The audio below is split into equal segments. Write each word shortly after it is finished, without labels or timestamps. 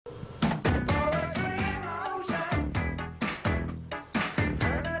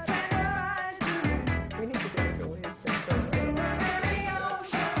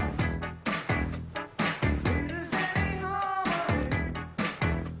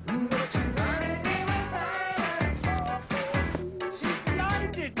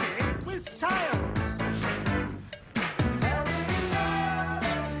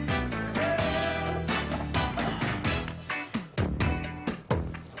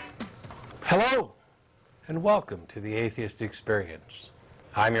Hello, and welcome to the Atheist Experience.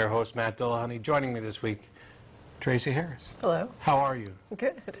 I'm your host, Matt Dillahunty. Joining me this week, Tracy Harris. Hello. How are you?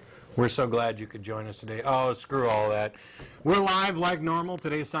 Good. We're so glad you could join us today. Oh, screw all that. We're live like normal.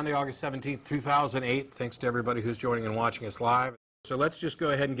 Today is Sunday, August 17th, 2008. Thanks to everybody who's joining and watching us live. So let's just go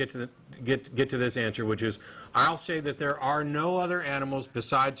ahead and get to this answer, which is, I'll say that there are no other animals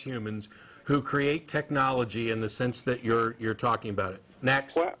besides humans who create technology in the sense that you're talking about it.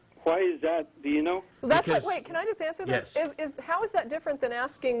 Next. Why is that? Do you know? Well, that's like, wait, can I just answer this? Yes. How is that different than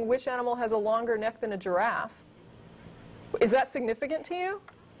asking which animal has a longer neck than a giraffe? Is that significant to you?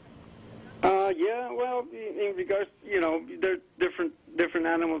 Yeah, well, in regards, there are different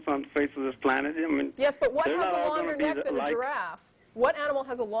animals on the face of this planet. I mean, yes, but what has a longer neck than a giraffe? What animal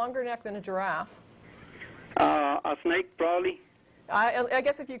has a longer neck than a giraffe? A snake, probably. I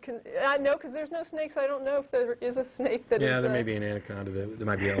guess if you can, no, because there's no snakes. I don't know if there is a snake that is. Yeah, there may be an anaconda. There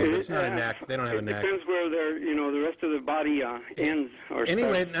might be a elephant. It's not a neck. They don't have a neck. It depends where their, the rest of the body ends or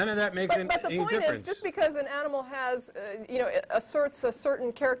anyway, starts. none of that makes any difference. But the point is, just because an animal has, asserts a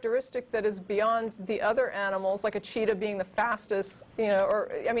certain characteristic that is beyond the other animals, like a cheetah being the fastest,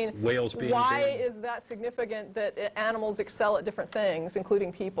 whales being why big. is that significant that animals excel at different things,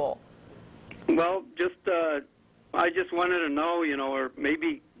 including people? Well, I just wanted to know, or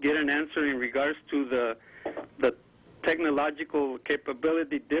maybe get an answer in regards to the technological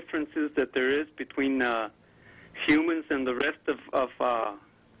capability differences that there is between humans and the rest of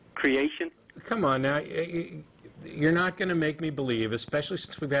creation. Come on now. You're not going to make me believe, especially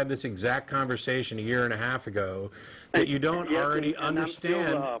since we've had this exact conversation a year and a half ago, that you don't already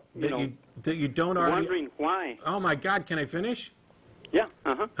understand, that you don't already... Wondering why. Oh, my God, can I finish? Yeah,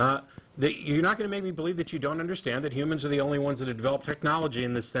 You're not going to make me believe that you don't understand that humans are the only ones that have developed technology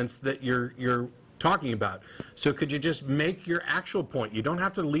in the sense that you're talking about. So could you just make your actual point? You don't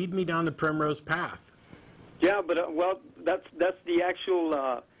have to lead me down the primrose path. Yeah, but that's the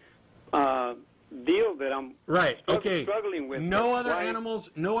actual deal that I'm struggling with. No other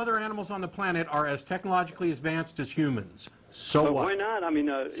animals on the planet are as technologically advanced as humans. So but what? Why not? I mean,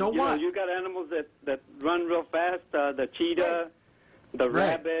 what? You got animals that run real fast. The cheetah. The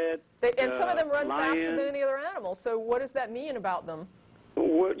rabbit, and some of them run lion. faster than any other animal. So what does that mean about them?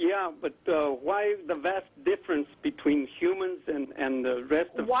 Well, yeah, but why the vast difference between humans and the rest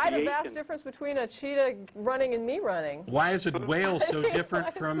of Why creation? the vast difference between a cheetah running and me running? Why is a whale so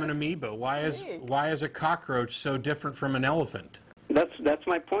different from an amoeba? Why is a cockroach so different from an elephant? That's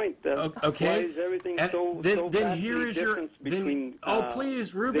my point. Okay. Why is everything so then here is your between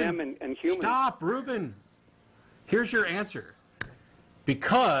please, Ruben, them and humans? Stop, Ruben. Here's your answer.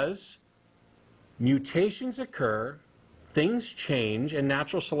 Because mutations occur, things change, and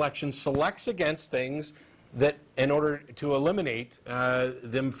natural selection selects against things that, in order to eliminate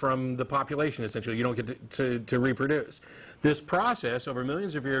them from the population, essentially, you don't get to reproduce. This process, over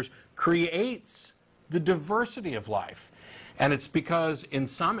millions of years, creates the diversity of life. And it's because in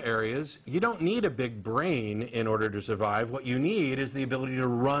some areas, you don't need a big brain in order to survive. What you need is the ability to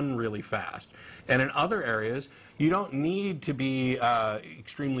run really fast. And in other areas, you don't need to be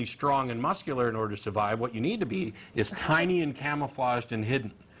extremely strong and muscular in order to survive. What you need to be is tiny and camouflaged and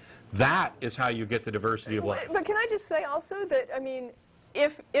hidden. That is how you get the diversity of life. But can I just say also that, I mean,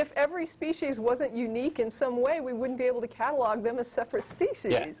 if every species wasn't unique in some way, we wouldn't be able to catalog them as separate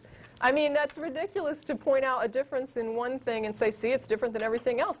species. Yeah. I mean, that's ridiculous to point out a difference in one thing and say, see, it's different than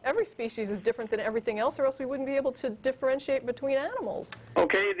everything else. Every species is different than everything else, or else we wouldn't be able to differentiate between animals.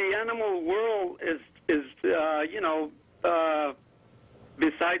 Okay, the animal world is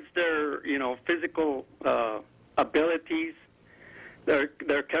besides their, physical abilities,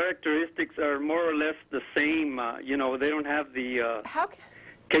 their characteristics are more or less the same. They don't have the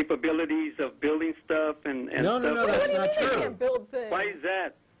capabilities of building stuff and no, stuff. No, that's not true. They can't build things. Why is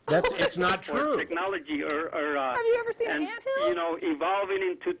that? It's not true. Or technology, or have you ever seen an anthill? Evolving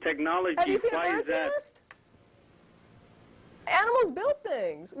into technology. Have you seen why a bird's is that? nest? Animals build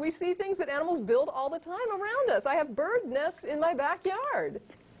things. We see things that animals build all the time around us. I have bird nests in my backyard.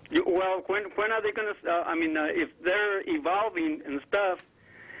 Well, when are they going to? If they're evolving and stuff,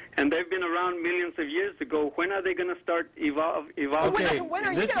 and they've been around millions of years ago, when are they going to start evolving? Okay, when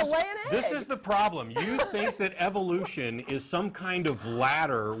are you going to lay an egg? This is the problem. You think that evolution is some kind of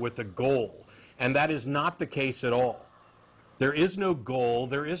ladder with a goal, and that is not the case at all. There is no goal.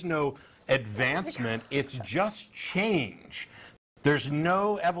 There is no advancement. It's just change. There's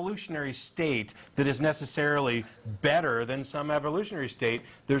no evolutionary state that is necessarily better than some evolutionary state.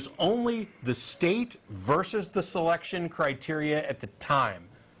 There's only the state versus the selection criteria at the time.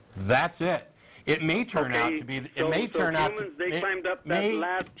 That's it. It may turn out to be. It may turn out to. They climbed up that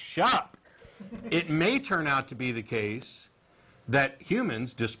ladder. Shut up. it may turn out to be the case that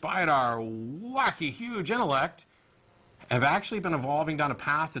humans, despite our wacky, huge intellect, have actually been evolving down a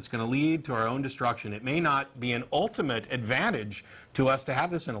path that's going to lead to our own destruction. It may not be an ultimate advantage to us to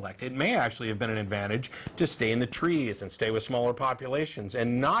have this intellect. It may actually have been an advantage to stay in the trees and stay with smaller populations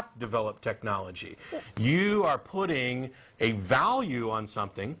and not develop technology. You are putting a value on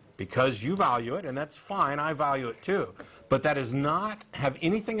something because you value it, and that's fine, I value it too. But that does not have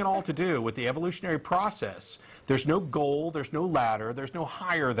anything at all to do with the evolutionary process. There's no goal, there's no ladder, there's no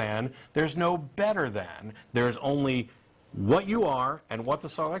higher than, there's no better than. There's only what you are and what the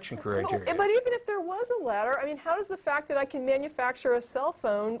selection criteria is. But even if there was a ladder, I mean, how does the fact that I can manufacture a cell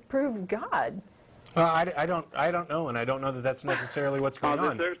phone prove God? I don't know, and I don't know that that's necessarily what's going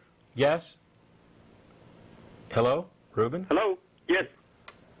on. Sir? Yes? Hello? Ruben? Hello? Yes.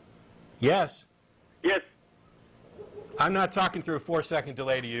 Yes? Yes. I'm not talking through a 4-second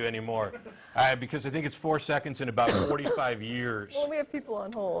delay to you anymore, because I think it's 4 seconds in about 45 years. Well, we have people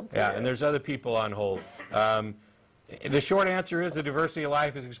on hold. Yeah, and there's other people on hold. The short answer is the diversity of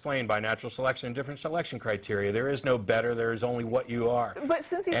life is explained by natural selection and different selection criteria. There is no better, there is only what you are. But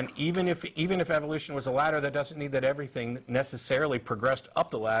since he's... And even if evolution was a ladder, that doesn't mean that everything necessarily progressed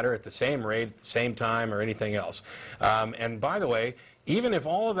up the ladder at the same rate, at the same time, or anything else. And by the way, even if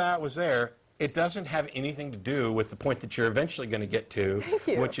all of that was there, it doesn't have anything to do with the point that you're eventually going to get to,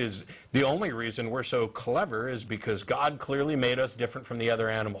 which is the only reason we're so clever is because God clearly made us different from the other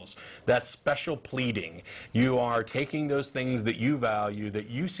animals. That's special pleading. You are taking those things that you value, that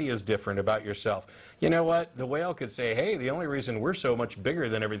you see as different about yourself. You know what? The whale could say, hey, the only reason we're so much bigger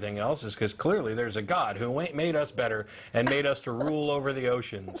than everything else is because clearly there's a God who made us better and made us to rule over the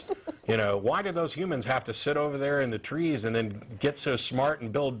oceans. You know, why did those humans have to sit over there in the trees and then get so smart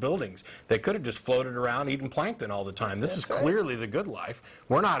and build buildings? They could have just floated around eating plankton all the time. This is clearly the good life.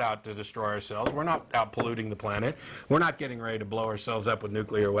 We're not out to destroy ourselves. We're not out polluting the planet. We're not getting ready to blow ourselves up with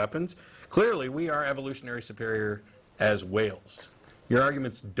nuclear weapons. Clearly, we are evolutionary superior as whales. Your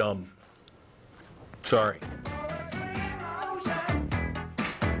argument's dumb. Sorry.